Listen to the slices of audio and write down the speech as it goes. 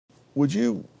Would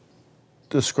you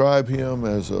describe him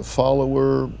as a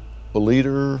follower, a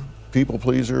leader, people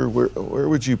pleaser? Where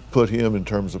would you put him in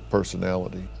terms of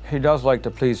personality? He does like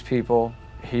to please people.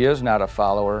 He is not a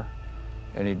follower,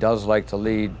 and he does like to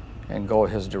lead and go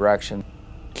his direction.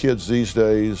 Kids these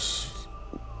days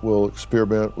will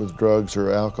experiment with drugs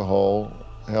or alcohol.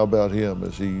 How about him?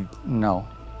 Is he? No,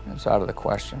 it's out of the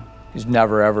question. He's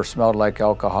never ever smelled like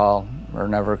alcohol or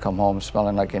never come home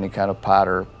smelling like any kind of pot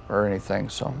or anything,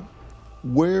 so.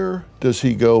 Where does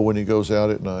he go when he goes out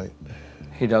at night?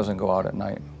 He doesn't go out at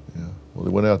night. Yeah. Well,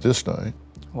 he went out this night.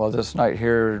 Well, this night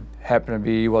here happened to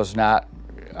be, he was not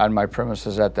on my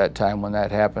premises at that time when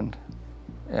that happened.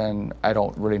 And I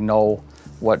don't really know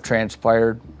what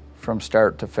transpired from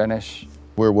start to finish.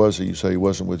 Where was he? You say he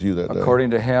wasn't with you that day?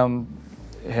 According to him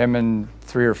and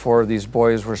 3 or 4 of these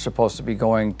boys were supposed to be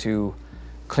going to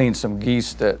clean some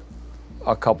geese that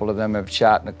a couple of them have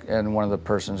shot in one of the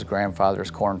person's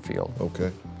grandfather's cornfield.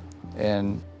 Okay.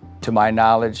 And to my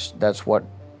knowledge, that's what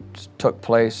took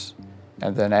place.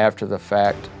 And then after the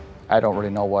fact, I don't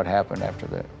really know what happened after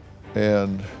that.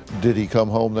 And did he come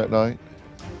home that night?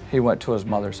 He went to his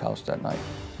mother's house that night.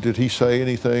 Did he say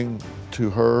anything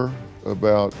to her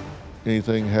about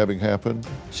anything having happened?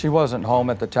 She wasn't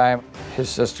home at the time. His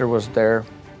sister was there.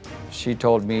 She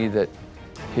told me that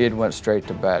he had went straight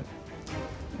to bed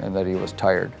and that he was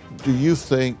tired. Do you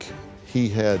think he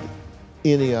had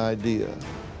any idea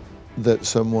that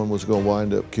someone was going to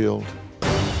wind up killed?